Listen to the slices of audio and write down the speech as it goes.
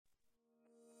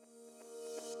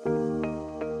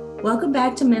Welcome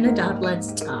back to Men Adopt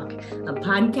Let's Talk, a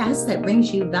podcast that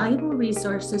brings you valuable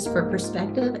resources for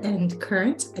prospective and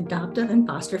current adoptive and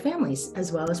foster families,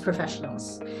 as well as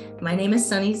professionals. My name is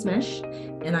Sunny Smish,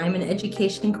 and I'm an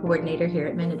education coordinator here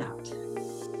at Men Adopt.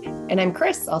 And I'm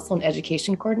Chris, also an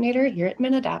education coordinator here at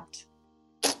Men Adopt.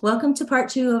 Welcome to part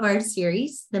 2 of our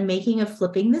series, The Making of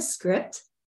Flipping the Script.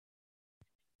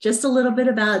 Just a little bit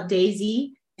about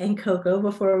Daisy and Coco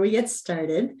before we get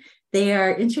started. They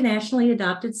are internationally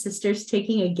adopted sisters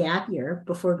taking a gap year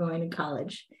before going to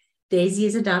college. Daisy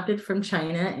is adopted from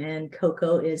China and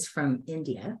Coco is from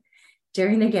India.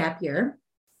 During the gap year,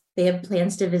 they have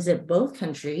plans to visit both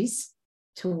countries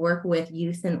to work with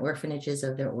youth in orphanages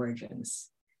of their origins.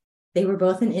 They were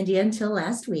both in India until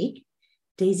last week.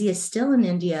 Daisy is still in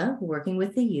India working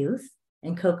with the youth,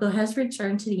 and Coco has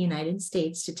returned to the United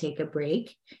States to take a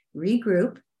break,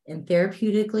 regroup, and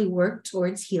therapeutically work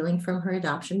towards healing from her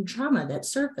adoption trauma that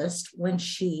surfaced when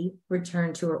she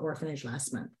returned to her orphanage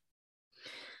last month.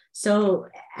 So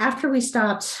after we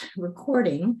stopped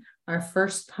recording our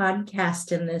first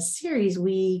podcast in this series,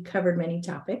 we covered many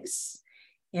topics,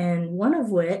 and one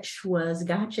of which was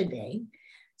Gotcha Day.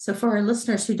 So for our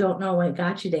listeners who don't know what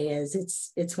Gotcha Day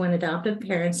is, it's when adoptive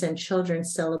parents and children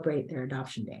celebrate their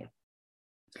adoption day.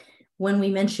 When we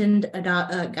mentioned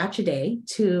Gotcha Day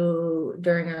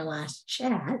during our last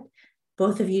chat,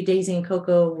 both of you, Daisy and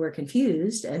Coco, were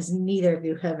confused as neither of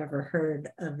you have ever heard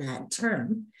of that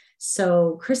term.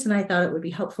 So Chris and I thought it would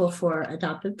be helpful for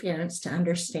adoptive parents to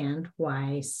understand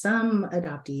why some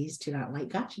adoptees do not like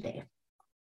Gotcha Day.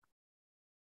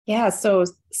 Yeah, so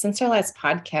since our last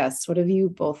podcast, what have you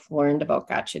both learned about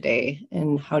Gotcha Day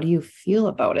and how do you feel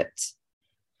about it?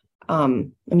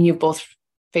 You've both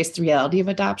faced the reality of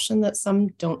adoption that some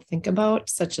don't think about,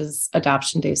 such as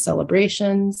Adoption Day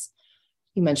celebrations.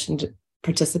 You mentioned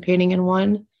participating in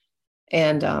one,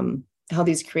 and how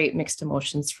these create mixed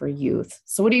emotions for youth.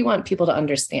 So what do you want people to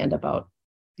understand about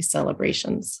these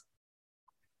celebrations?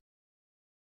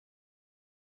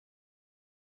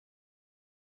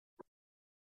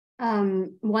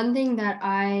 One thing that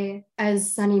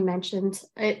as Sunny mentioned,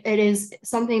 it is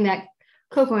something that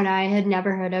Coco and I had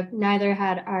never heard of. Neither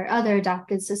had our other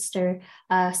adopted sister,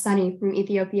 Sunny from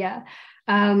Ethiopia.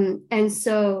 And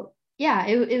so, yeah,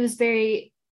 it was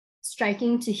very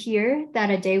striking to hear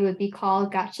that a day would be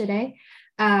called Gotcha Day.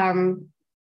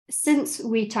 Since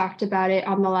we talked about it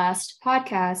on the last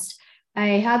podcast, I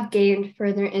have gained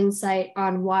further insight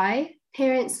on why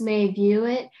parents may view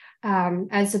it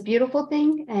as a beautiful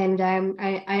thing. And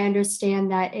I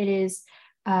understand that it is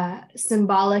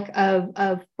symbolic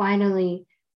of finally,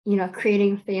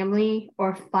 creating family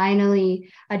or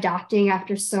finally adopting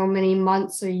after so many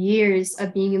months or years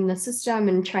of being in the system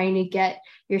and trying to get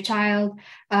your child.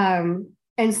 And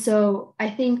so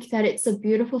I think that it's a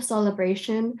beautiful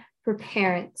celebration for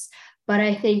parents. But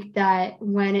I think that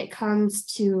when it comes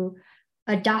to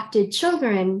adopted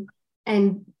children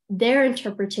and their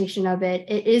interpretation of it,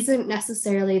 it isn't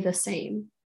necessarily the same.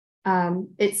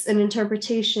 It's an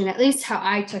interpretation, at least how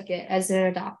I took it as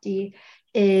an adoptee,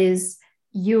 is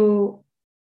you're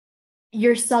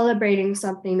celebrating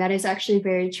something that is actually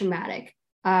very traumatic.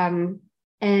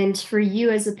 And for you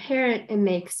as a parent, it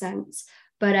makes sense.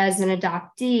 But as an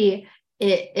adoptee,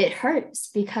 it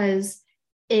hurts because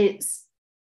as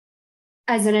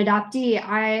an adoptee,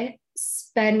 I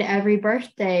spend every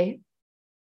birthday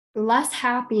less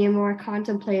happy and more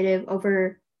contemplative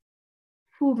over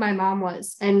who my mom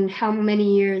was and how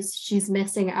many years she's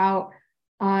missing out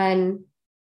on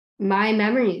my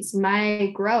memories, my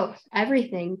growth,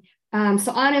 everything.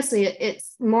 So honestly,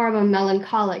 it's more of a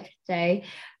melancholic day.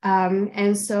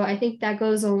 And so I think that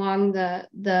goes along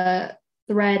the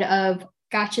thread of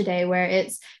Gotcha Day, where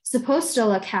it's supposed to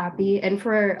look happy. And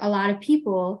for a lot of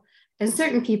people, and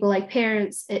certain people like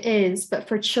parents, it is, but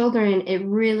for children,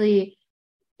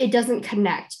 it doesn't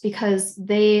connect because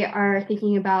they are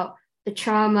thinking about the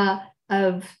trauma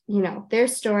of, their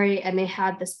story, and they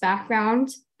had this background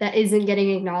that isn't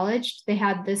getting acknowledged. They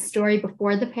had this story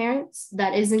before the parents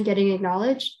that isn't getting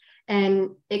acknowledged.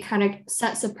 And it kind of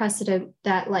sets a precedent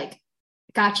that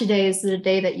Gotcha Day is the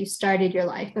day that you started your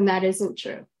life. And that isn't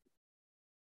true.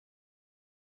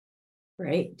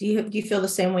 Right. Do you feel the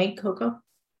same way, Coco?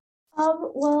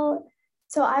 Well,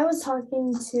 so I was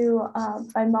talking to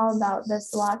my mom about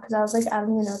this a lot because I was like, I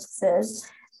don't even know what this is.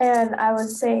 And I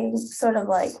was saying sort of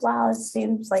wow, it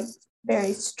seems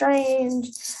very strange.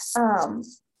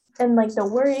 And the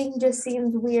wording just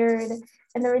seems weird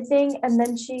and everything. And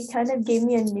then she kind of gave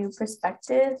me a new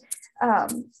perspective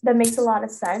that makes a lot of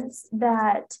sense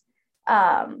that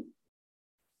sorry,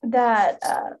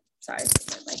 my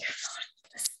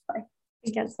microphone.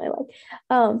 against my leg.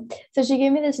 So she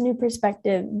gave me this new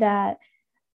perspective that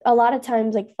a lot of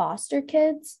times like foster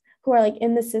kids who are like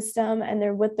in the system and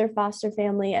they're with their foster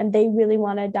family and they really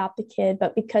want to adopt a kid,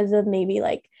 but because of maybe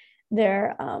like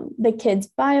their the kid's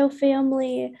bio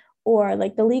family or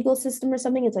like the legal system or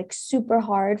something, it's like super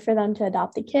hard for them to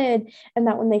adopt a kid. And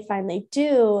that when they finally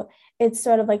do, it's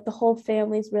sort of like the whole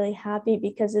family's really happy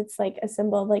because it's like a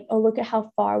symbol of like, oh, look at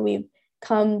how far we've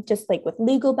come just like with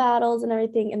legal battles and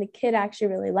everything. And the kid actually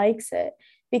really likes it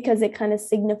because it kind of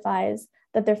signifies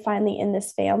that they're finally in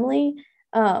this family.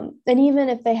 And even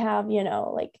if they have, you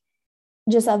know, like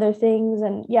just other things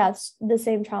and yes, the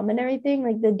same trauma and everything,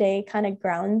 like the day kind of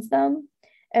grounds them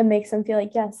and makes them feel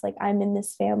like, yes, like I'm in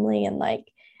this family and like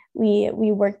we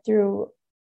work through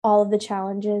all of the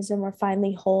challenges and we're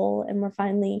finally whole and we're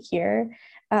finally here.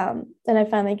 And I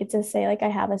finally get to say like I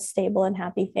have a stable and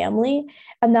happy family.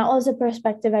 And that was a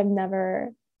perspective I've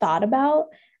never thought about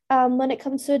when it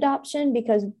comes to adoption,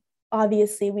 because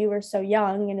obviously we were so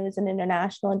young and it was an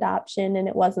international adoption and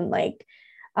it wasn't like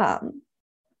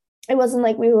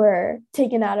we were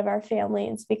taken out of our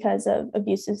families because of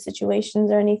abusive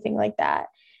situations or anything like that.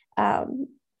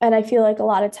 And I feel like a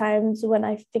lot of times when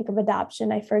I think of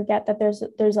adoption, I forget that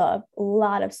there's a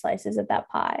lot of slices of that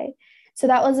pie. So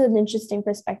that was an interesting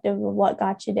perspective of what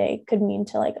Gotcha Day could mean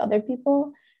to like other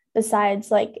people.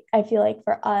 Besides, like, I feel like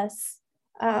for us,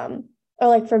 or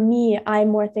like for me, I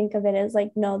more think of it as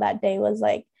like, no, that day was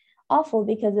like awful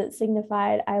because it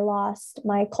signified I lost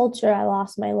my culture, I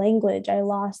lost my language, I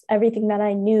lost everything that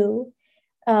I knew.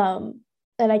 And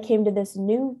I came to this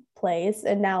new place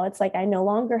and now it's like I no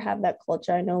longer have that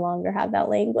culture, I no longer have that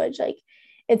language. Like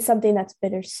it's something that's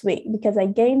bittersweet because I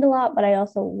gained a lot, but I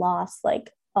also lost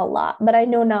like a lot. But I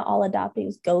know not all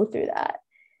adoptees go through that.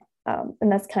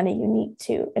 And that's kind of unique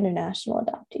to international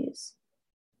adoptees.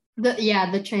 The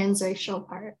transracial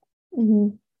part.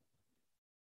 Mm-hmm.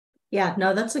 Yeah,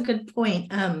 no, that's a good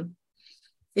point.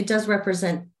 It does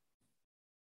represent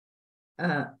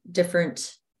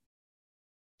different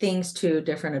things to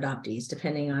different adoptees,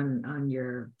 depending on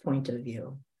your point of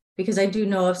view. Because I do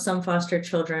know of some foster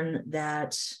children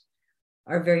that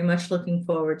are very much looking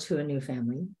forward to a new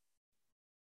family,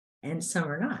 and some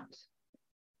are not,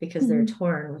 because they're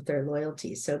torn with their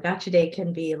loyalties. So Gotcha Day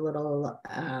can be a little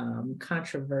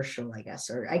controversial, I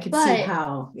guess, or I could see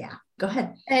how, yeah, go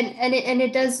ahead. And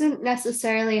it doesn't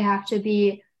necessarily have to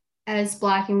be as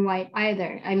black and white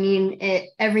either. I mean,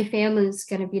 every family is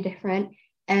going to be different.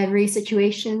 Every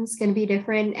situation is going to be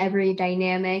different. Every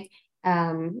dynamic,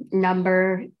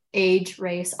 number, age,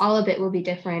 race, all of it will be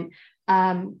different.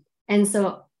 And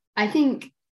so I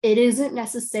think it isn't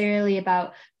necessarily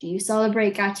about, do you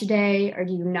celebrate Gotcha Day or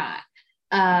do you not?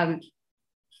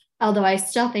 Although I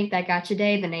still think that Gotcha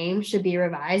Day, the name, should be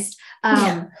revised.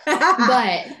 But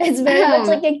it's very much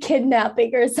like a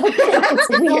kidnapping or something.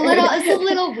 It's a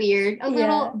little weird,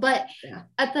 little, but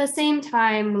at the same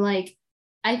time, like,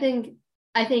 I think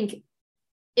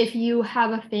if you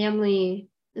have a family,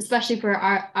 especially for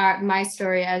my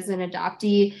story as an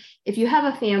adoptee, if you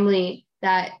have a family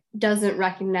that doesn't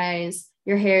recognize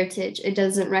your heritage, it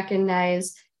doesn't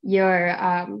recognize your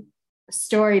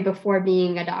story before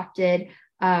being adopted,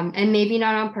 and maybe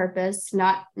not on purpose,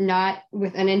 not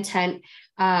with an intent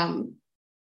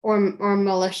or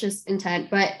malicious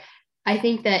intent, but I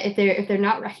think that if they're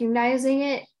not recognizing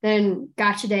it, then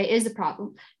Gotcha Day is a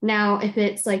problem. Now, if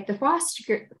it's like the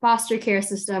foster care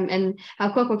system and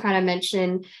how Coco kind of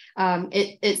mentioned,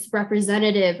 it's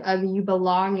representative of you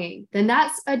belonging, then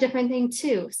that's a different thing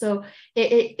too. So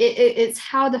it's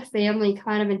how the family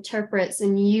kind of interprets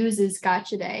and uses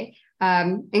Gotcha Day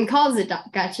and calls it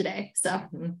Gotcha Day. So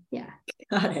yeah,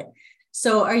 got it.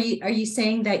 So are you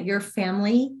saying that your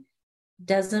family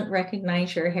doesn't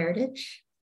recognize your heritage?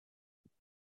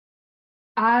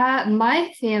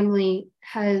 My family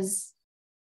has,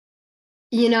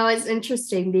 it's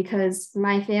interesting because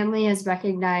my family has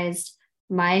recognized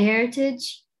my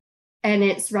heritage, and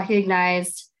it's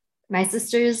recognized my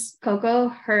sister's, Coco,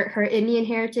 her Indian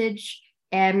heritage,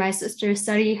 and my sister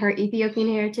Sunny, her Ethiopian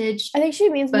heritage. I think she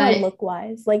means more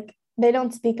look-wise, like they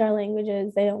don't speak our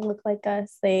languages, they don't look like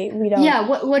us, we don't. Yeah,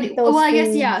 I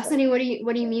guess, yeah. Sunny, what do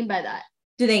you mean by that?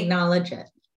 Do they acknowledge it?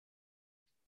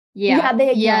 Yeah,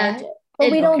 they acknowledge it. But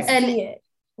we don't see it.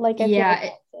 Like,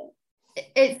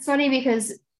 it's funny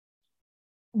because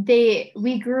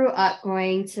we grew up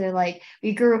in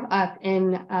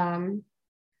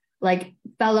like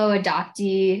fellow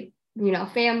adoptee,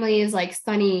 families. Like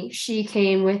Sunny, she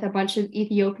came with a bunch of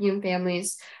Ethiopian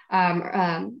families,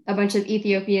 a bunch of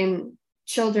Ethiopian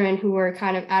children who were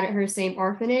kind of at her same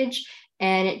orphanage.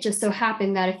 And it just so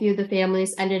happened that a few of the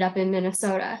families ended up in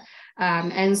Minnesota.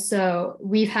 And so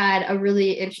we've had a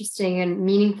really interesting and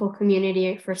meaningful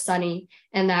community for Sunny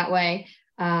in that way.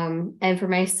 And for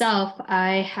myself,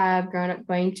 I have grown up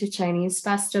going to Chinese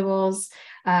festivals.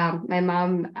 My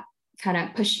mom kind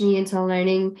of pushed me into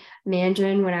learning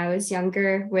Mandarin when I was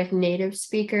younger with native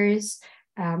speakers.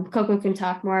 Coco can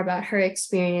talk more about her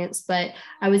experience, but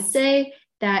I would say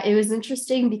that it was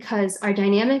interesting because our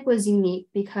dynamic was unique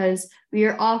because we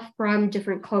are all from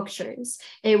different cultures.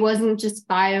 It wasn't just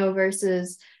bio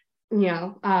versus,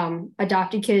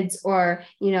 adopted kids or,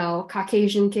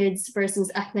 Caucasian kids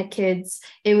versus ethnic kids.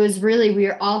 It was really, we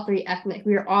are all three ethnic.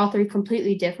 We are all three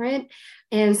completely different.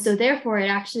 And so therefore it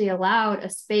actually allowed a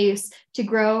space to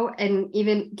grow and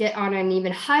even get on an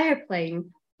even higher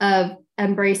plane of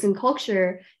embracing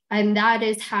culture. And that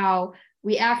is how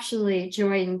we actually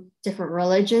joined different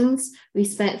religions. We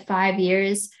spent 5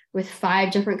 years with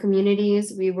 5 different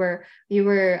communities. We were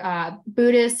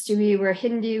Buddhist, we were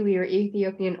Hindu, we were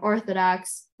Ethiopian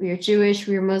Orthodox, we were Jewish,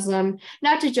 we were Muslim,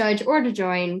 not to judge or to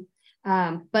join,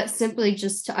 but simply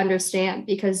just to understand,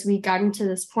 because we got into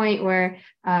this point where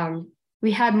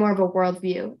we had more of a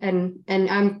worldview, and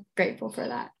I'm grateful for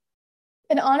that.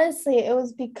 And honestly, it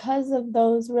was because of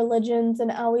those religions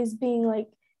and always being like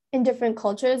in different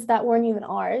cultures that weren't even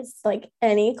ours, like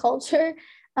any culture.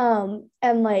 And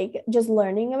like just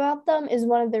learning about them is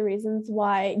one of the reasons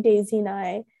why Daisy and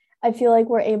I feel like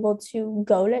we're able to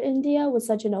go to India with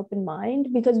such an open mind,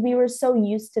 because we were so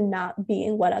used to not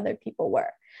being what other people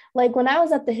were. Like when I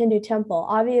was at the Hindu temple,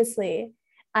 obviously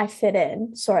I fit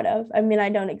in, sort of. I mean, I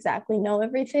don't exactly know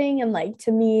everything. And like,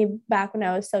 to me, back when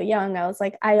I was so young, I was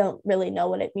like, I don't really know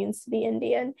what it means to be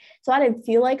Indian. So I didn't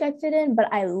feel like I fit in,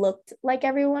 but I looked like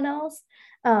everyone else.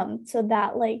 So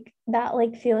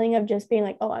that feeling of just being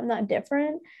like, oh, I'm not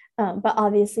different. But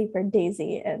obviously for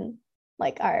Daisy and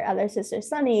like our other sister,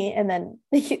 Sunny, and then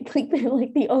like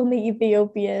the only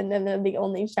Ethiopian and then the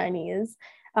only Chinese,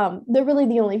 they're really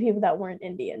the only people that weren't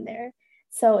Indian there.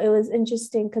 So it was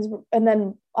interesting because, and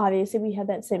then obviously we had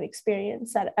that same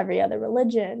experience at every other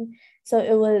religion. So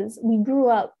we grew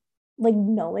up like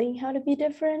knowing how to be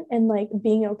different and like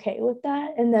being okay with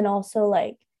that. And then also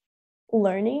like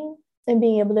learning and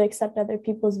being able to accept other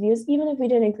people's views, even if we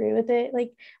didn't agree with it.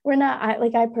 Like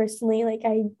I personally, like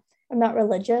I'm not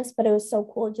religious, but it was so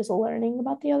cool just learning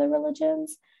about the other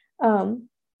religions.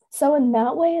 So in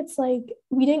that way, it's like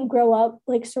we didn't grow up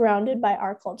like surrounded by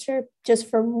our culture just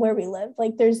from where we live.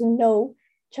 Like there's no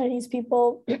Chinese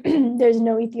people, there's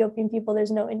no Ethiopian people,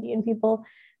 there's no Indian people.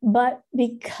 But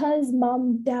because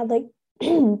mom, dad like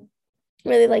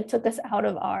really like took us out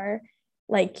of our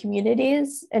like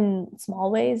communities in small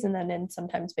ways and then in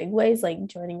sometimes big ways, like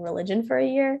joining religion for a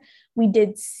year, we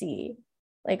did see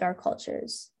like our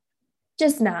cultures,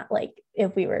 just not like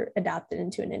if we were adopted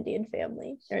into an Indian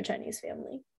family or a Chinese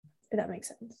family. If that makes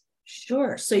sense.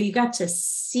 Sure. So you got to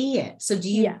see it. So do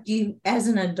you, as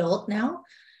an adult now,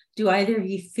 do either of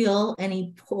you feel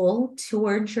any pull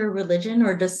towards your religion,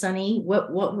 or does Sunny,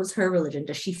 what was her religion?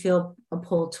 Does she feel a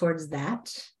pull towards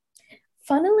that?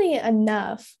 Funnily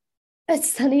enough,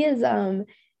 Sunny is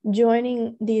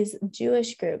joining these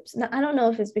Jewish groups. Now, I don't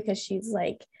know if it's because she's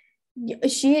like,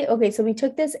 so we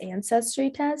took this ancestry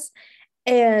test,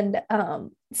 and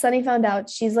Sunny found out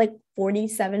she's like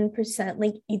 47%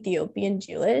 like Ethiopian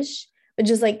Jewish, which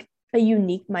is like a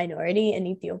unique minority in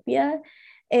Ethiopia.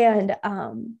 And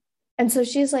so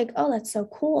she's like, oh, that's so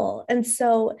cool. And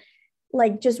so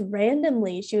like just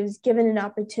randomly, she was given an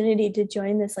opportunity to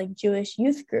join this like Jewish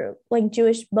youth group, like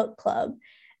Jewish book club.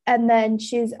 And then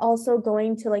she's also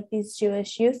going to like these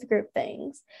Jewish youth group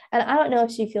things. And I don't know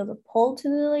if she feels a pull to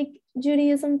the like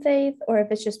Judaism faith, or if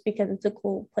it's just because it's a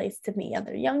cool place to meet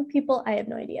other young people. I have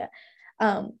no idea.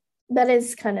 That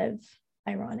is kind of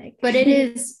ironic. But it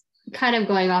is kind of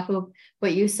going off of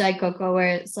what you said, Coco,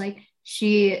 where it's like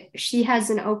she has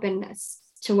an openness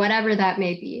to whatever that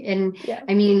may be. And yeah.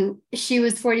 I mean, she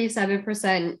was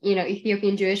 47%,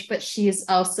 Ethiopian Jewish, but she's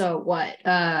also what?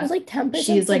 Like 10%.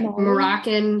 She's like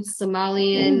Moroccan,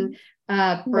 Somalian,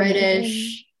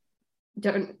 British,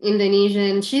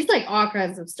 Indonesian. She's like all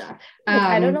kinds of stuff.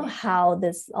 I don't know how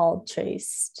this all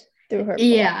traced through her.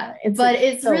 Yeah, but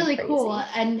it's so really crazy. Cool.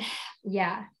 And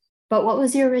yeah. But what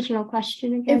was your original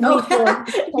question again?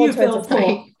 You feel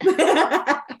pull.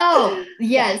 Oh,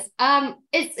 yes.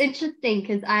 It's interesting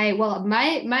because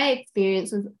my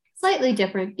experience was slightly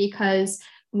different because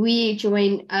we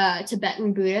joined a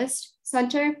Tibetan Buddhist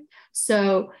center.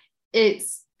 So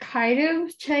it's kind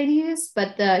of Chinese,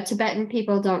 but the Tibetan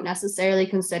people don't necessarily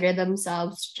consider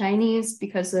themselves Chinese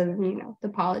because of, the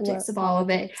politics of all of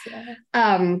it.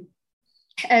 Yeah.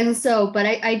 And so, but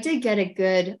I did get a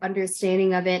good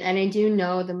understanding of it. And I do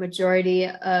know the majority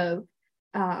of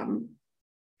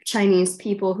Chinese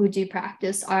people who do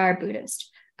practice are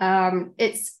Buddhist.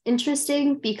 It's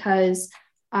interesting because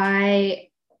Coco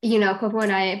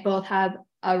and I both have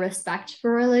a respect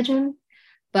for religion,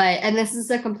 and this is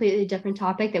a completely different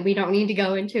topic that we don't need to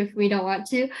go into if we don't want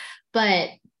to, but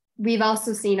we've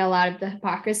also seen a lot of the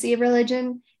hypocrisy of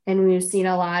religion, and we've seen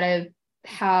a lot of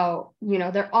how,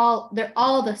 they're all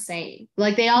the same.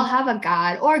 Like they all have a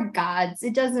god or gods.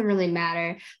 It doesn't really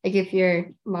matter, like if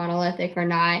you're monolithic or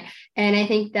not. And I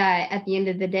think that at the end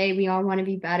of the day, we all want to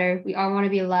be better. We all want to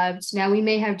be loved. Now we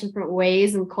may have different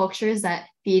ways and cultures that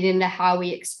feed into how we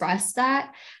express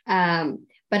that.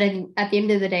 But at the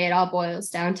end of the day, it all boils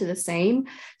down to the same.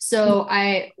 So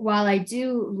while I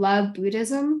do love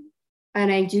Buddhism, and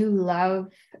I do love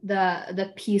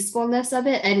the peacefulness of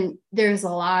it, and there's a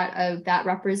lot of that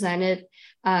represented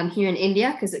here in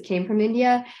India because it came from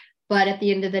India. But at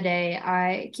the end of the day,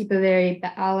 I keep a very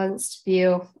balanced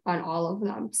view on all of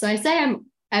them. So I say I'm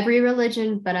every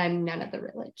religion, but I'm none of the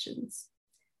religions.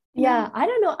 Yeah, I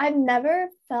don't know. I've never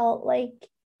felt like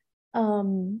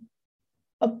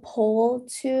a pull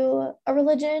to a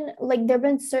religion. Like there have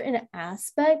been certain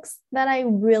aspects that I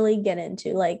really get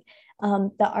into, like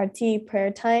the Arti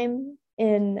prayer time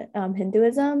in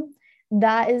Hinduism.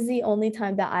 That is the only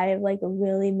time that I've like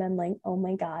really been like, oh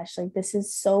my gosh, like this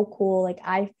is so cool. Like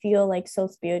I feel like so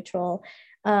spiritual.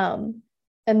 And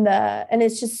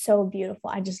it's just so beautiful.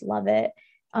 I just love it.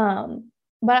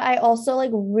 But I also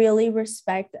like really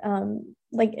respect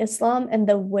like Islam and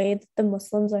the way that the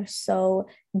Muslims are so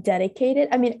dedicated.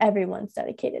 I mean, everyone's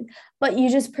dedicated, but you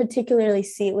just particularly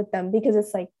see it with them because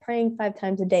it's like praying 5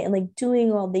 times a day and like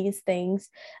doing all these things.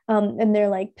 And they're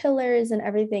like pillars and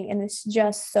everything. And it's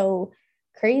just so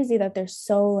crazy that they're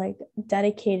so like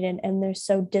dedicated and they're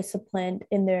so disciplined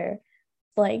in their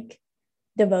like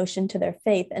devotion to their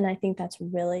faith. And I think that's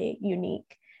really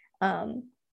unique.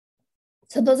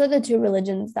 So those are the 2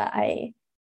 religions that I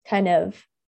kind of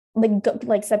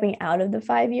like stepping out of the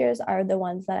 5 years are the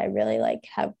ones that I really like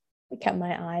have kept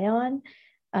my eye on.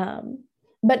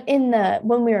 But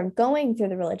when we were going through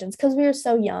the religions, because we were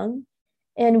so young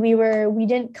and we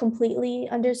didn't completely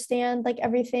understand like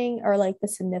everything or like the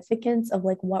significance of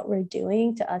like what we're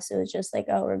doing. To us, it was just like,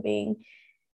 oh, we're being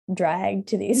dragged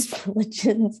to these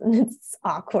religions and it's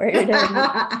awkward and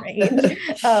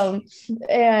strange.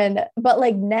 But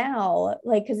like now,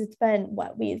 like because it's been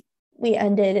what we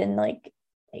ended in like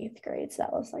 8th grade, so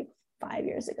that was like 5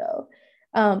 years ago.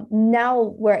 Now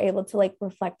we're able to like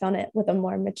reflect on it with a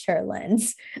more mature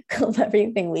lens of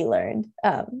everything we learned.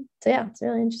 So yeah, it's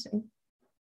really interesting.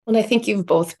 And I think you've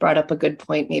both brought up a good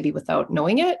point, maybe without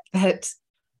knowing it, that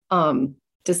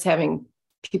just having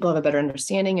people have a better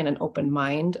understanding and an open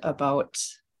mind about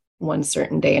one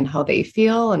certain day and how they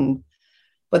feel and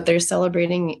what they're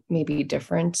celebrating may be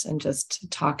different, and just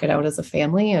talk it out as a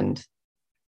family and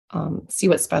see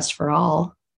what's best for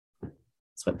all.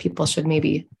 That's what people should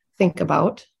maybe think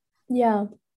about. Yeah,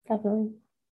 definitely.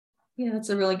 Yeah, that's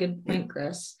a really good point,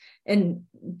 Chris. And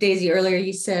Daisy, earlier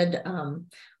you said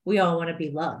we all want to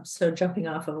be loved. So jumping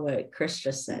off of what Chris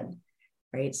just said,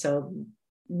 right? So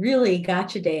really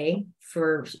Gotcha Day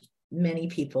for many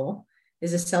people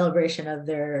is a celebration of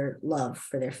their love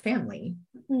for their family.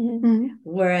 Mm-hmm.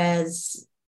 Whereas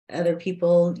other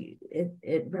people,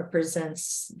 it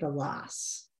represents the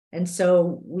loss. And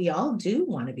so we all do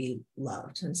want to be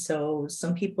loved. And so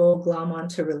some people glom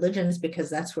onto religions because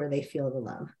that's where they feel the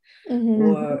love.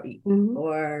 Mm-hmm.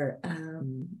 Or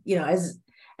as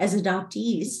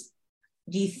adoptees,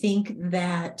 do you think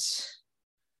that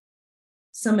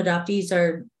some adoptees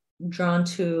are drawn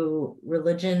to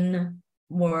religion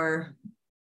more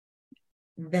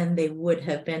than they would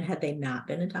have been had they not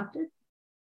been adopted?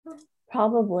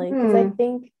 Probably, because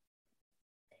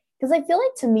I feel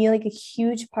like to me, like a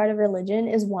huge part of religion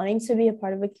is wanting to be a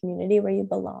part of a community where you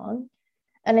belong.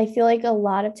 And I feel like a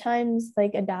lot of times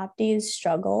like adoptees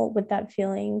struggle with that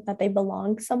feeling that they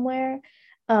belong somewhere,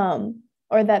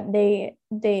 or that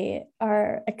they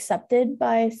are accepted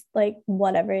by like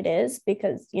whatever it is,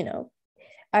 because,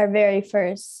 our very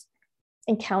first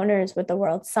encounters with the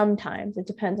world, sometimes it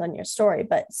depends on your story,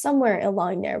 but somewhere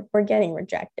along there, we're getting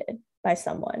rejected by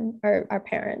someone or our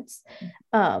parents.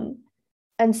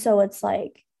 And so it's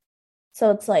like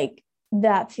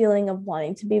that feeling of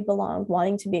wanting to be belonged,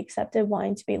 wanting to be accepted,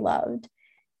 wanting to be loved.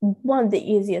 One of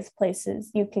the easiest places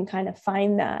you can kind of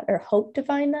find that or hope to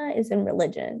find that is in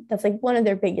religion. That's like one of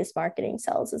their biggest marketing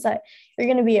sells, is that you're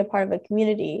going to be a part of a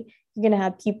community. You're going to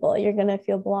have people, you're going to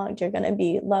feel belonged, you're going to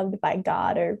be loved by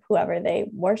God or whoever they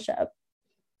worship.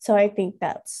 So I think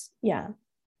that's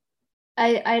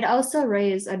I'd also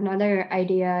raise another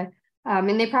idea,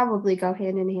 and they probably go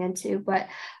hand in hand too. But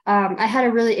I had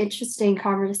a really interesting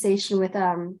conversation with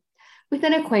an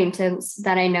acquaintance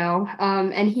that I know,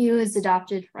 and he was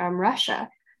adopted from Russia.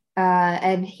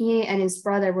 And he and his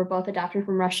brother were both adopted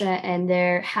from Russia, and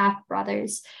they're half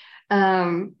brothers.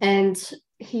 And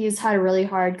he's had a really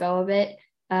hard go of it.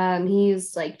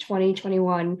 He's like 20,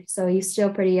 21, so he's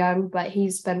still pretty young, but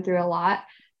he's been through a lot,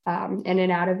 in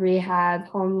and out of rehab,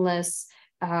 homeless,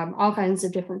 all kinds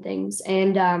of different things.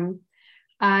 And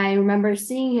I remember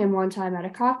seeing him one time at a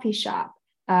coffee shop,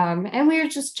 and we were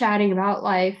just chatting about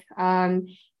life. And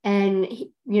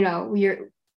he,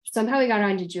 somehow we got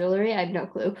onto jewelry. I have no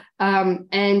clue.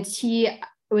 And he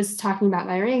was talking about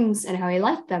my rings and how he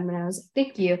liked them. And I was like,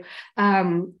 thank you.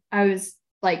 I was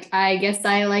like, I guess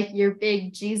I like your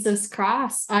big Jesus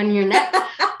cross on your neck.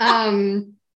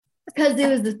 Because it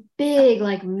was this big,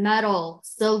 like, metal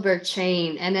silver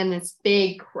chain, and then this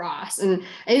big cross, and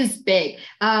it was big.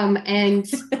 And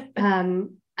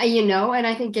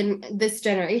I think in this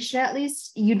generation, at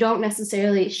least, you don't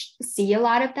necessarily see a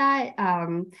lot of that.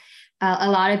 A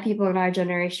lot of people in our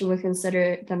generation would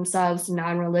consider themselves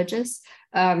non-religious,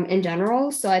 in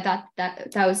general. So I thought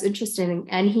that was interesting.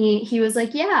 And he was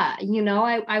like, yeah,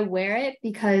 I wear it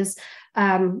because,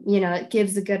 it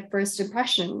gives a good first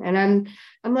impression. And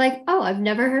I'm like, oh, I've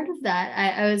never heard of that.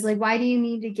 I was like, why do you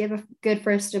need to give a good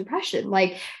first impression?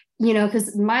 Like,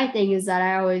 because my thing is that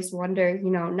I always wonder,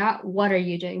 not what are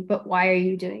you doing, but why are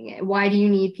you doing it? Why do you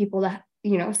need people to,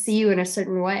 see you in a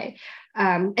certain way?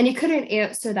 And he couldn't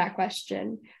answer that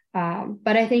question.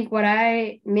 But I think what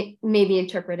I maybe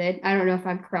interpreted, I don't know if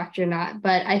I'm correct or not,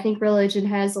 but I think religion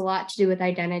has a lot to do with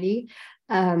identity.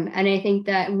 And I think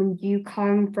that when you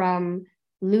come from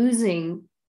losing,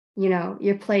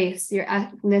 your place, your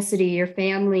ethnicity, your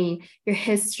family, your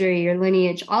history, your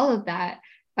lineage, all of that,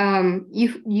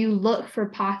 you look for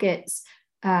pockets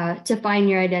to find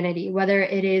your identity, whether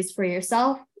it is for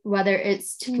yourself, whether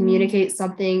it's to communicate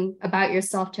something about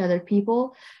yourself to other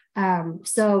people.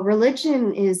 So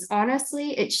religion is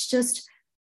honestly, it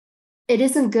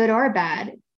isn't good or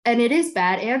bad. And it is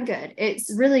bad and good.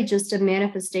 It's really just a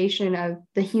manifestation of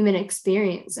the human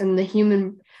experience and the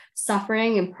human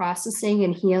suffering and processing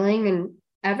and healing and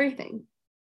everything.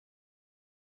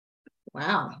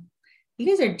 Wow. You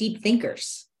guys are deep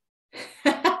thinkers.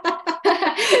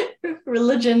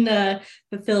 Religion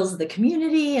fulfills the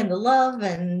community and the love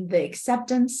and the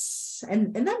acceptance.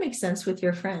 And that makes sense with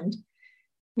your friend.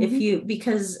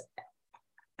 Because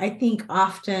I think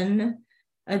often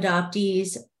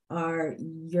adoptees are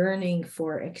yearning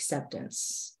for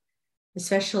acceptance,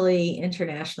 especially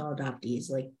international adoptees.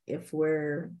 Like if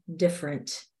we're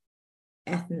different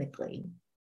ethnically,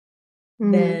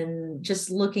 then just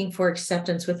looking for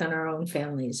acceptance within our own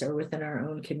families or within our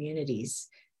own communities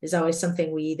is always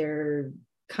something we either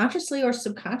consciously or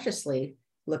subconsciously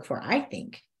look for, I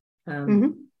think.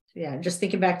 Yeah, just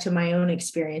thinking back to my own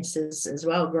experiences as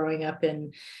well, growing up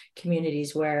in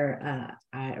communities where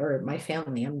my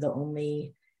family, I'm the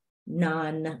only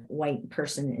non-white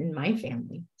person in my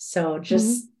family. So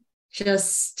just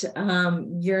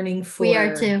yearning for. We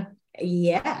are too.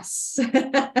 Yes.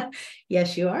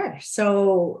 Yes, you are.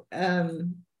 So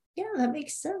yeah, that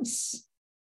makes sense.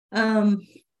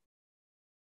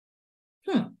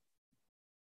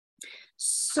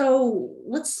 So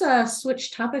let's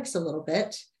switch topics a little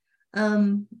bit.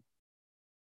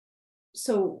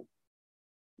 So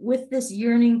with this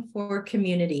yearning for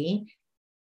community,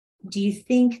 do you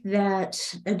think that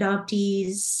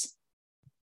adoptees,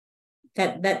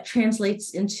 that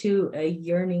translates into a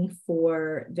yearning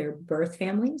for their birth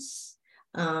families,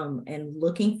 and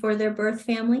looking for their birth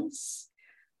families?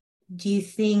 Do you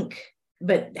think,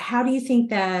 but how do you think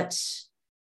that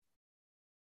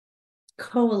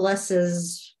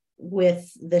coalesces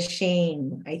with the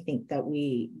shame, I think, that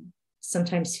we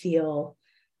sometimes feel,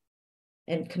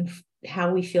 and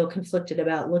how we feel conflicted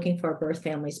about looking for our birth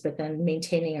families, but then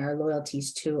maintaining our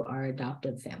loyalties to our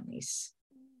adoptive families?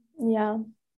 Yeah,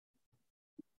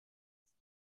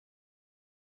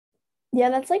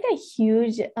 that's like a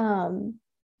huge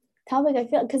topic, I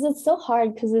feel, because it's so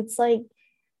hard, because it's like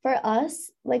for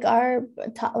us, like our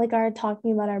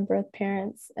talking about our birth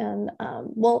parents, and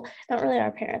well, not really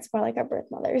our parents, more like our birth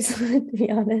mothers, to be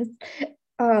honest.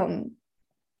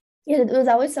 It was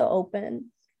always so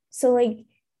open. So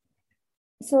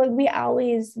we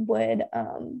always would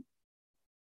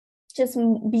just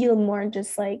be more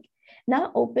just like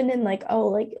not open and like, oh,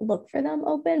 like look for them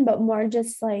open, but more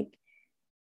just like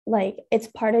it's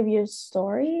part of your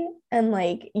story, and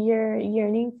like you're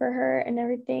yearning for her and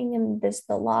everything, and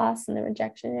the loss and the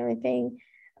rejection and everything.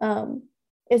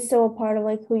 is still a part of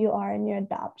like who you are in your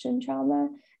adoption trauma.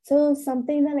 So it was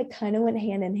something that it kind of went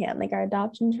hand in hand, like our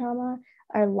adoption trauma,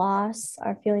 our loss,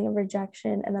 our feeling of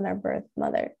rejection, and then our birth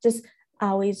mother just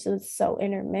always was so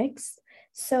intermixed.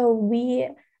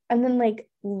 And then like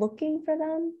looking for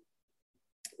them,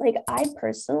 like I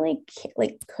personally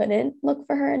couldn't look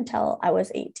for her until I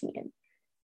was 18.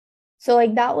 So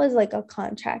like that was like a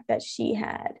contract that she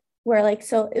had where like,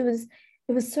 so it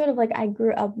was sort of like I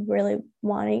grew up really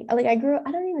wanting, like I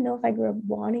don't even know if I grew up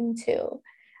wanting to.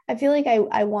 I feel like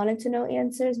I wanted to know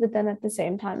answers, but then at the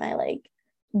same time I like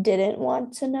didn't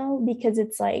want to know, because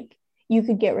it's like you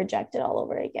could get rejected all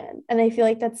over again. And I feel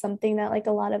like that's something that like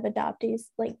a lot of adoptees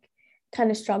like kind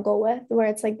of struggle with, where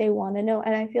it's like they want to know.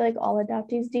 And I feel like all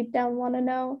adoptees deep down want to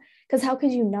know, because how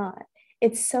could you not?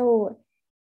 It's so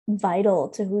vital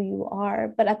to who you are.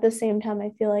 But at the same time,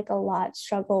 I feel like a lot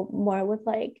struggle more with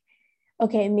like,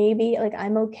 okay, maybe like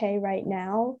I'm okay right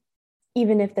now,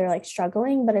 even if they're like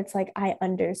struggling, but it's like I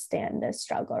understand this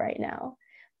struggle right now.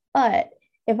 But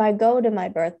if I go to my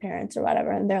birth parents or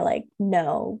whatever, and they're like,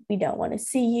 no, we don't want to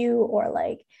see you, or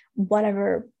like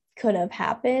whatever could have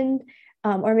happened,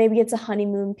 or maybe it's a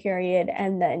honeymoon period,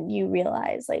 and then you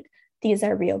realize like these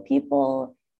are real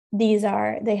people, they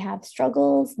have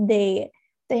struggles, they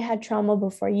had trauma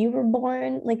before you were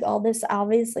born, like all this,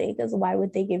 obviously, because why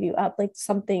would they give you up? Like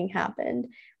something happened,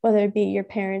 whether it be your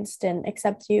parents didn't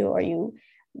accept you,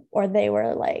 or they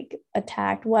were like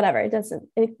attacked, whatever, it doesn't,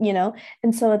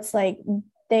 and so it's like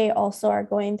they also are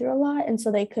going through a lot, and so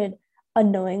they could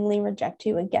unknowingly reject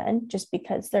you again just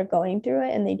because they're going through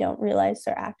it and they don't realize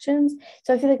their actions.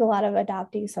 So I feel like a lot of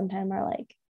adoptees sometimes are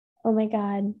like, oh my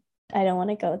God, I don't want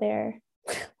to go there.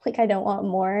 Like I don't want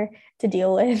more to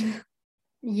deal with.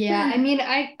 Yeah, I mean,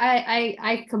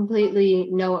 I completely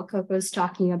know what Coco's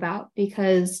talking about,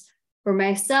 because for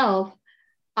myself,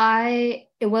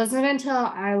 it wasn't until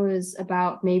I was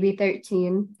about maybe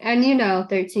 13, and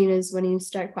 13 is when you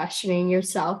start questioning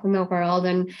yourself and the world,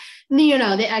 and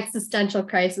the existential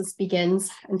crisis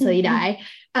begins until you die.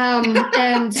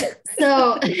 And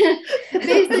so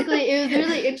basically it was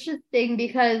really interesting,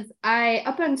 because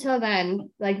up until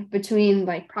then, like between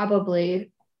like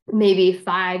probably maybe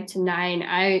 5 to 9,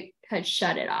 I had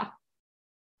shut it off.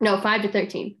 No, 5 to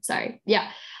 13, sorry.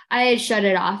 Yeah, I had shut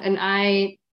it off, and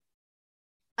I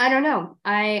don't know.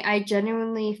 I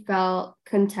genuinely felt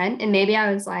content, and maybe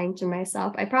I was lying to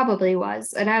myself. I probably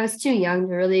was, and I was too young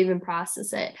to really even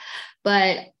process it.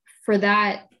 But for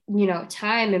that,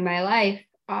 time in my life,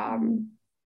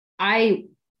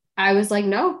 I was like,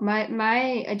 no,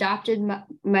 my adoptive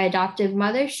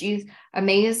mother, she's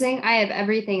amazing. I have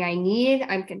everything I need.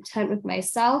 I'm content with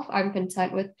myself. I'm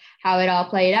content with how it all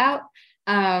played out.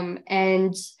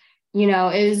 And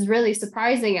it was really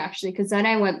surprising, actually, because then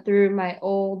I went through my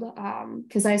old,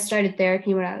 because I started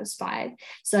therapy when I was 5.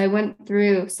 So I went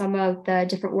through some of the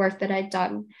different work that I'd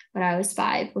done when I was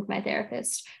 5 with my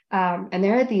therapist. And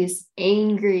there are these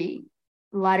angry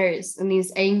letters and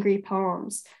these angry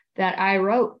poems that I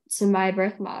wrote to my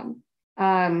birth mom,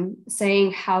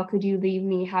 saying, how could you leave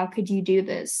me? How could you do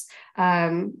this?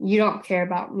 You don't care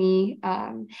about me.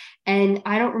 And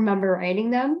I don't remember writing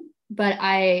them, but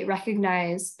I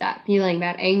recognize that feeling,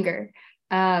 that anger.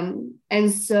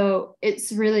 And so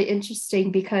it's really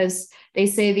interesting, because they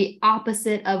say the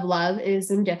opposite of love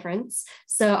is indifference.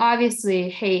 So obviously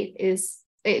hate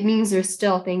it means there's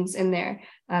still things in there,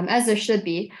 as there should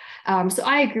be. So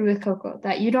I agree with Coco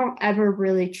that you don't ever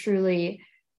really truly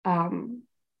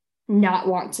not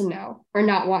want to know or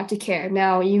not want to care.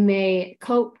 Now, you may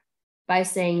cope by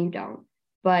saying you don't,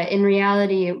 but in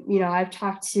reality, I've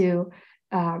talked to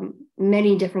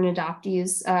many different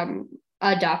adoptees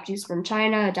from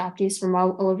China, adoptees from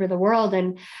all over the world.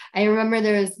 And I remember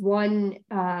there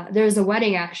was a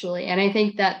wedding, actually. And I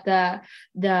think that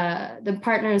the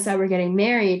partners that were getting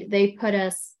married,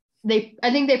 I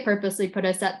think they purposely put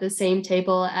us at the same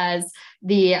table as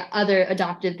the other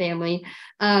adopted family.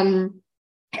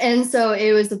 And so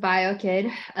it was a bio kid,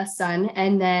 a son,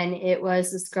 and then it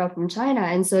was this girl from China.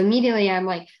 And so immediately I'm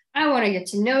like, I want to get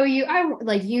to know you.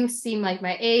 You seem like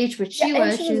my age, which she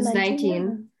was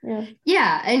 19.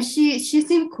 Yeah. And she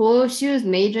seemed cool. She was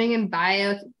majoring in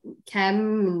biochem,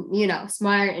 and,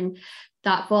 smart and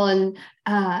thoughtful. And,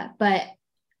 but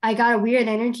I got a weird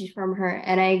energy from her,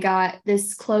 and I got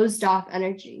this closed off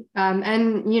energy.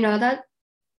 And,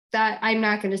 that I'm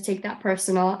not going to take that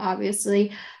personal,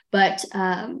 obviously. But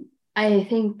I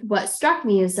think what struck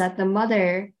me is that the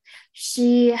mother,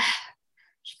 she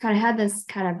kind of had this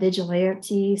kind of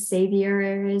vigilante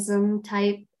saviorism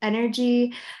type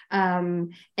energy.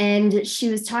 And she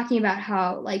was talking about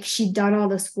how like she'd done all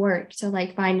this work to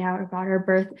like find out about her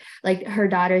birth, like her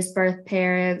daughter's birth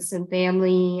parents and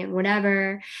family and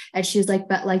whatever. And she was like,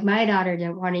 but like my daughter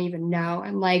didn't want to even know.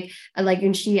 And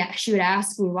and she would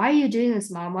ask me, why are you doing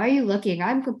this, Mom? Why are you looking?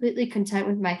 I'm completely content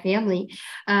with my family.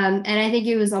 And I think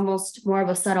it was almost more of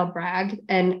a subtle brag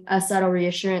and a subtle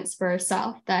reassurance for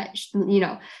herself that,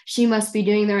 she must be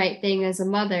doing the right thing as a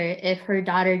mother if her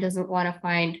daughter doesn't want to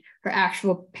find her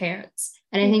actual parents.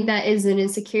 And I think that is an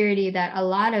insecurity that a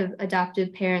lot of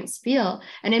adoptive parents feel,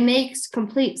 and it makes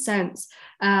complete sense.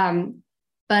 But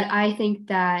I think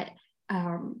that,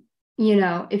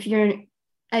 if you're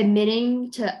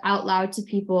admitting out loud to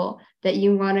people that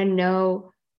you want to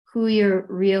know who your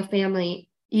real family,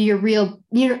 your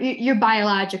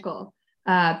biological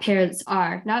parents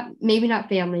are, maybe not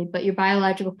family, but your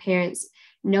biological parents,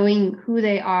 knowing who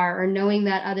they are or knowing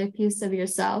that other piece of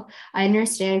yourself. I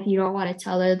understand if you don't want to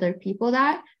tell other people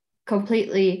that,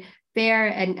 completely fair,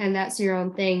 and that's your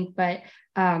own thing. But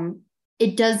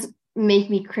it does make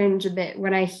me cringe a bit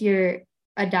when I hear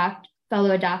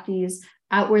fellow adoptees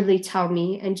outwardly tell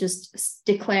me and just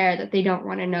declare that they don't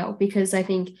want to know, because I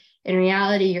think in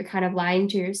reality, you're kind of lying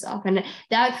to yourself. And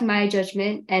that's my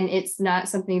judgment. And it's not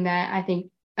something that I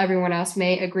think everyone else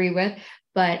may agree with.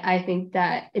 But I think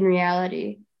that in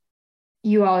reality,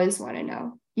 you always want to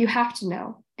know. You have to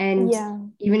know. And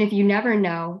even if you never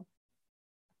know,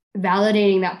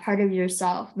 validating that part of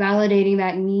yourself, validating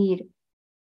that need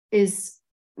is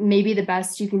maybe the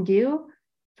best you can do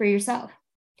for yourself.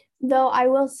 Though I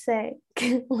will say,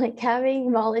 like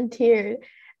having volunteered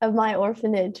at my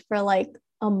orphanage for like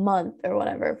a month or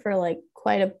whatever, for like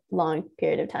quite a long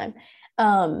period of time.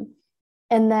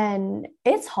 And then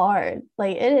it's hard.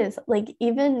 Like it is, like,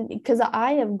 even because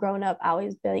I have grown up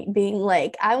always being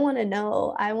like, I want to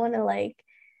know, I want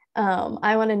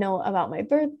to know about my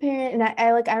birth parent. And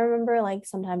I remember like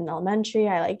sometime in elementary,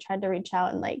 I like tried to reach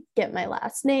out and like get my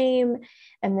last name,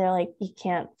 and they're like, you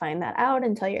can't find that out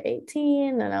until you're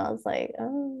 18. And I was like,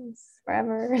 oh, it's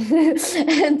forever.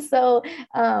 And so,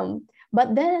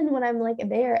 but then when I'm like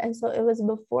there, and so it was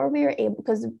before we were able,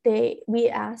 because we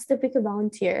asked if we could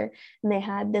volunteer, and they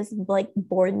had this like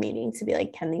board meeting to be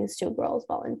like, can these two girls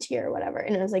volunteer or whatever?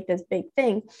 And it was like this big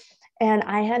thing. And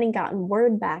I hadn't gotten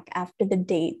word back after the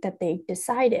date that they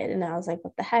decided. And I was like,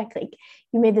 what the heck? Like,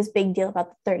 you made this big deal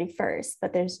about the 31st,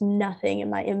 but there's nothing in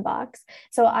my inbox.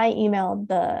 So I emailed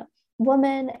the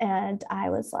woman, and I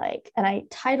was like, and I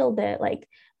titled it like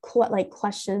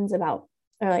questions about,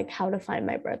 or like how to find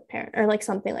my birth parent, or like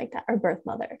something like that, or birth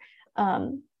mother.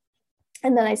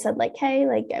 And then I said like, hey,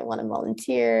 like I want to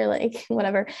volunteer, like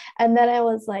whatever. And then I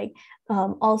was like,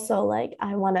 also like,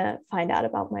 I want to find out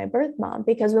about my birth mom,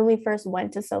 because when we first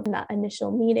went to Sophie in that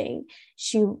initial meeting,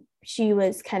 she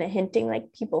was kind of hinting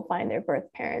like people find their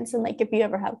birth parents, and like if you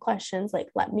ever have questions, like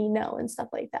let me know and stuff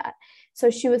like that. So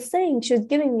she was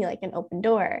giving me like an open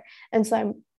door. And so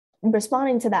I'm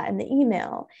responding to that in the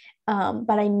email,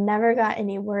 but I never got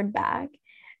any word back.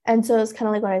 And so it's kind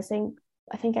of like what I was saying,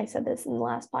 I think I said this in the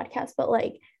last podcast, but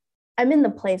like I'm in the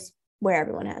place where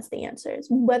everyone has the answers.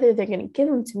 Whether they're going to give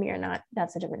them to me or not,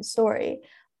 that's a different story.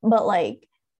 But like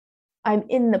I'm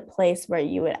in the place where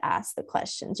you would ask the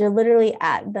questions. You're literally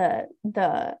at the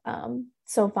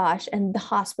Sofash, and the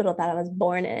hospital that I was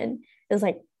born in is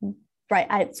like right,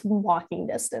 it's walking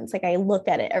distance. Like I look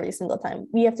at it every single time.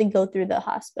 We have to go through the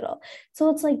hospital. So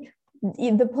it's like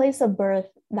the place of birth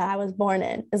that I was born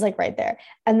in is like right there.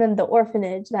 And then the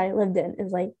orphanage that I lived in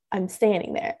is like, I'm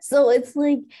standing there. So it's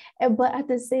like, but at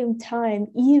the same time,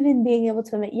 even being able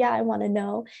to admit, yeah, I want to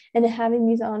know, and having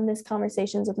these honest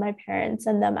conversations with my parents,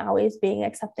 and them always being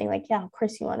accepting, like, yeah, of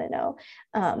course you want to know.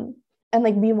 And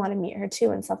like, we want to meet her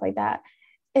too, and stuff like that.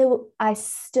 It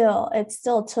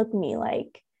still took me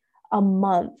like a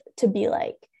month to be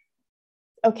like,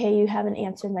 okay, you haven't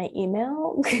answered my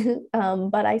email,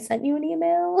 but I sent you an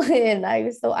email, and I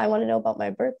want to know about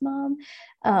my birth mom.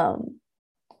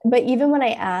 But even when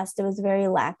I asked, it was very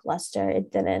lackluster.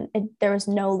 There was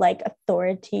no like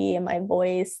authority in my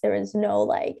voice. There was no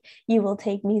like, you will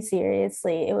take me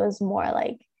seriously. It was more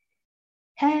like,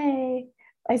 hey,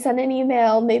 I sent an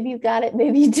email. Maybe you got it.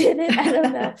 Maybe you didn't. I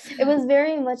don't know. It was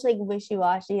very much like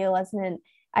wishy-washy.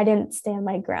 I didn't stand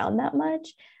my ground that much.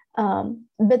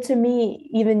 But to me,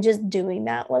 even just doing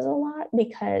that was a lot,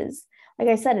 because like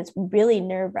I said, it's really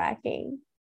nerve-wracking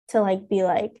to like be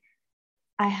like,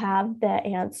 I have the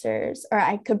answers, or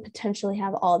I could potentially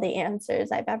have all the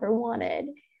answers I've ever wanted,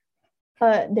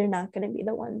 but they're not going to be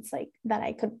the ones like that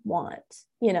I could want.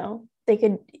 They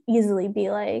could easily be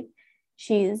like,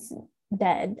 she's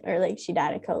dead or like she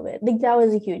died of COVID. Like that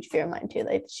was a huge fear of mine too.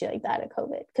 Like she like died of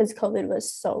COVID because COVID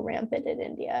was so rampant in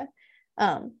India.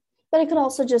 But it could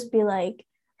also just be like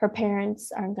her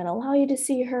parents aren't going to allow you to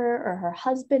see her, or her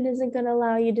husband isn't going to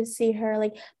allow you to see her.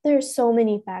 Like there's so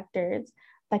many factors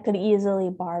that could easily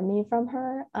bar me from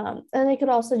her. And it could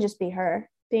also just be her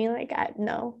being like,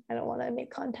 no, I don't want to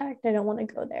make contact. I don't want to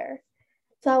go there.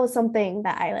 So that was something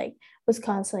that I like was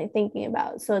constantly thinking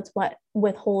about. So it's what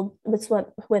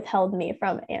withheld me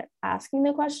from asking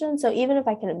the question. So even if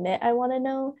I can admit I want to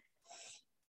know,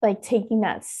 like taking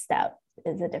that step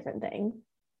is a different thing.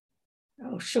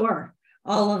 Oh, sure.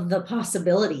 All of the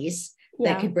possibilities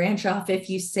that could branch off if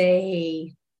you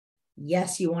say,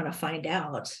 yes, you want to find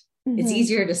out. It's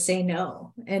easier to say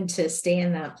no and to stay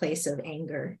in that place of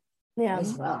anger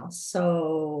as well.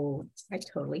 So I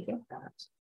totally get that.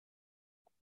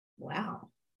 Wow.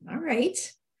 All right.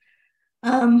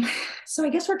 So I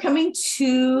guess we're coming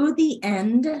to the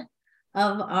end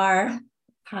of our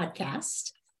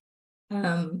podcast.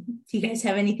 Do you guys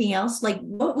have anything else? Like,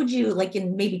 what would you, like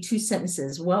in maybe 2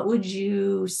 sentences, what would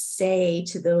you say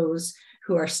to those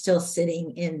who are still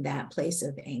sitting in that place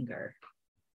of anger?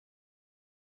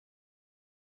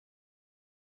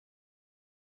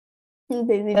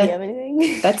 Daisy, do you have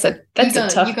anything? That's a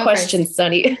tough question,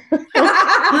 Sunny.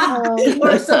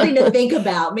 Or something to think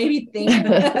about. Maybe think.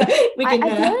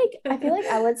 I feel like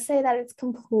I would say that it's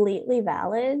completely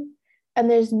valid, and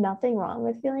there's nothing wrong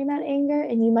with feeling that anger,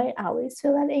 and you might always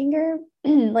feel that anger,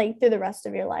 like through the rest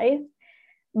of your life.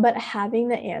 But having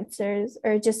the answers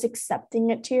or just accepting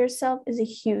it to yourself is a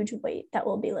huge weight that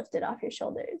will be lifted off your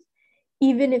shoulders.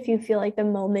 Even if you feel like the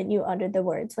moment you uttered the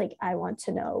words, like, I want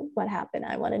to know what happened,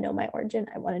 I want to know my origin,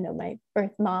 I want to know my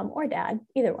birth mom or dad,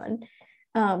 either one,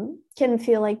 can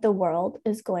feel like the world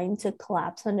is going to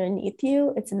collapse underneath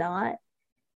you. It's not.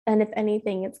 And if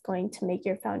anything, it's going to make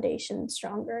your foundation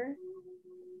stronger.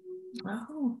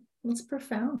 Oh, that's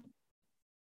profound.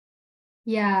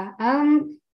 Yeah.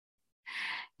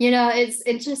 It's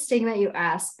interesting that you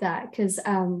asked that because,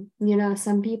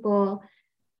 some people,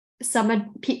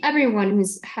 everyone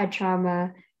who's had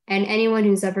trauma and anyone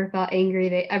who's ever felt angry,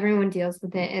 everyone deals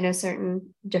with it in a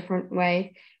certain different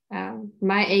way.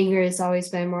 My anger has always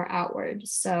been more outward.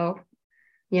 So,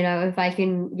 if I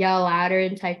can yell louder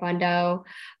in Taekwondo,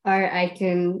 or I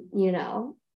can,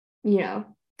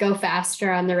 go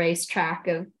faster on the racetrack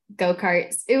of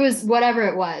go-karts, it was whatever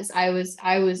it was. I was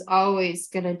always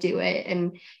going to do it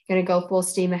and going to go full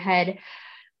steam ahead.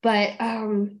 But,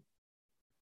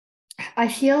 I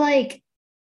feel like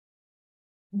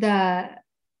the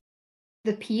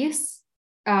peace,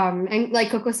 and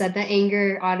like Coco said, the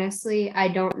anger, honestly, I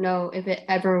don't know if it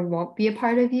ever won't be a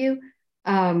part of you.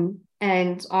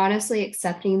 And honestly,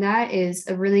 accepting that is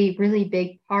a really, really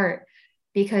big part,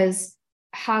 because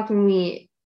how can we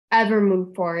ever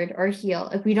move forward or heal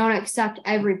if we don't accept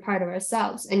every part of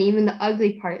ourselves, and even the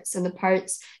ugly parts and the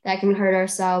parts that can hurt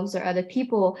ourselves or other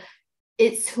people?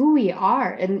 It's who we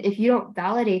are. And if you don't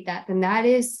validate that, then that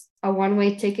is a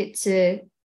one-way ticket to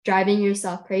driving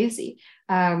yourself crazy,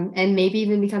 and maybe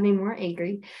even becoming more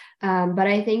angry. But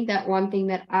I think that one thing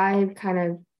that I've kind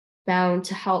of found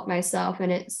to help myself,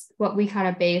 and it's what we kind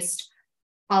of based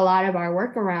a lot of our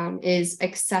work around, is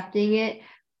accepting it,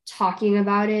 talking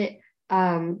about it,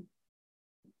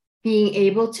 being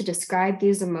able to describe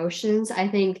these emotions. I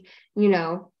think,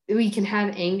 we can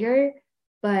have anger,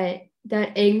 but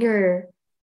that anger,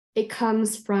 it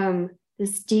comes from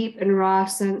this deep and raw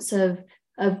sense of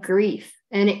grief.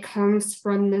 And it comes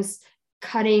from this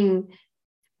cutting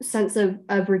sense of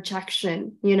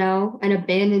rejection, and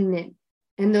abandonment.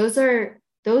 And those are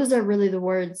really the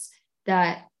words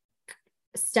that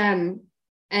stem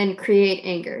and create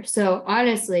anger. So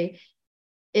honestly,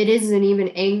 it isn't even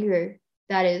anger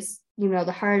that is,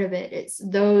 the heart of it. It's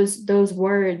those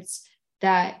words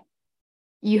that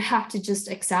you have to just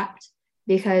accept,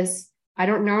 because I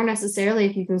don't know necessarily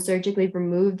if you can surgically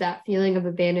remove that feeling of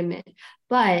abandonment.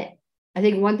 But I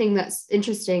think one thing that's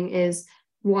interesting is,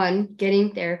 one,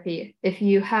 getting therapy. If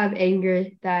you have anger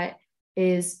that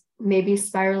is maybe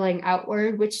spiraling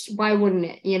outward, which why wouldn't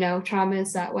it? Trauma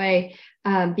is that way.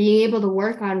 Being able to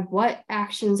work on what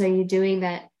actions are you doing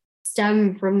that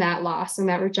stem from that loss and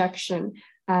that rejection,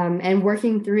 and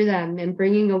working through them and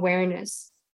bringing awareness.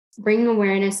 Bringing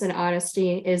awareness and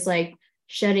honesty is like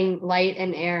shedding light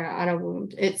and air on a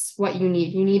wound. It's what you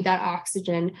need. You need that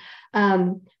oxygen.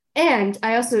 And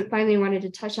I also finally wanted to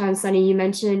touch on, Sunny, you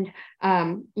mentioned,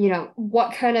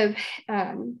 what kind of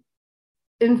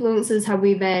influences have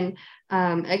we been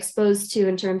exposed to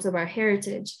in terms of our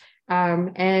heritage?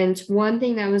 And one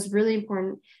thing that was really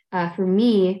important for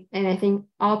me, and I think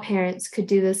all parents could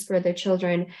do this for their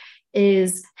children,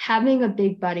 is having a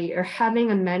big buddy or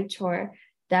having a mentor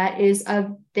that is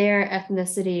of their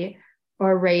ethnicity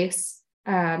or race,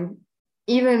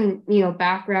 even,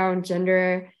 background,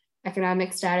 gender,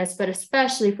 economic status, but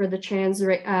especially for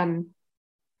the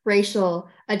racial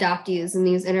adoptees and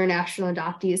these international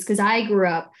adoptees. Because I grew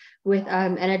up with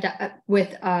a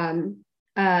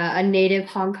native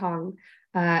Hong Kong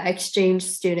exchange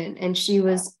student, and she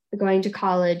was going to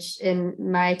college in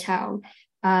my town.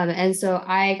 And so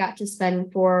I got to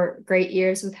spend 4 great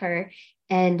years with her,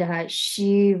 and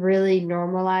she really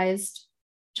normalized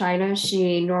China.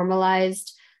 She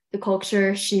normalized the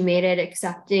culture. She made it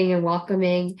accepting and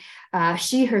welcoming.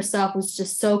 She herself was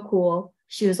just so cool.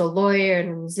 She was a lawyer and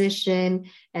a musician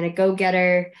and a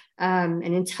go-getter, and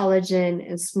intelligent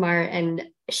and smart. And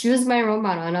she was my role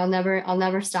model, and I'll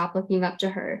never stop looking up to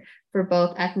her for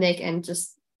both ethnic and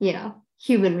just,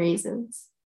 human reasons.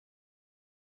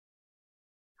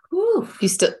 Do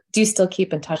you still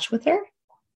keep in touch with her?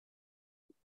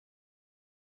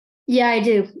 Yeah, I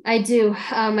do. I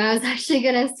was actually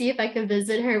going to see if I could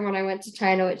visit her when I went to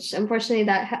China, which unfortunately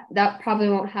that probably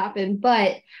won't happen,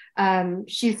 but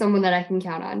she's someone that I can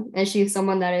count on, and she's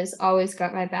someone that has always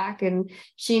got my back. And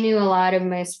she knew a lot of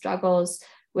my struggles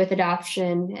with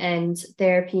adoption and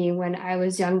therapy when I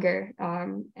was younger.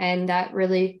 And that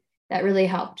really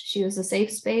helped. She was a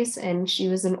safe space, and she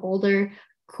was an older,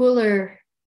 cooler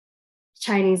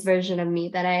Chinese version of me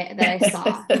that I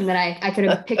saw and that I could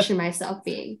have pictured myself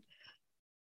being.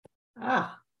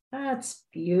 Ah, that's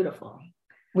beautiful.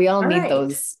 We all need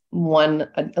those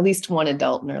at least one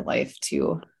adult in our life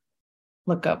to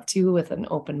look up to with an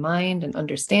open mind and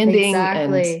understanding.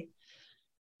 Exactly.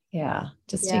 And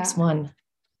takes one.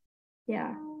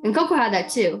 Yeah. And Coco had that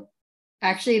too.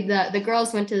 Actually, the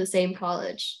girls went to the same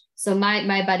college. So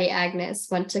my buddy Agnes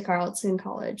went to Carleton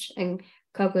College, and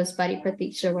Coco's buddy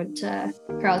Prateeksha went to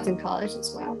Carleton College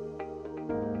as well.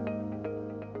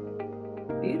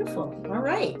 Beautiful. All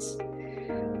right.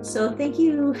 So thank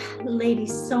you,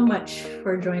 ladies, so much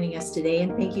for joining us today.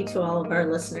 And thank you to all of our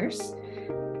listeners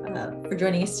for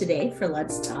joining us today for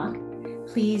Let's Talk.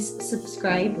 Please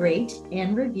subscribe, rate,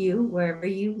 and review wherever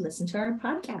you listen to our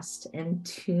podcast, and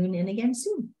tune in again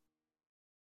soon.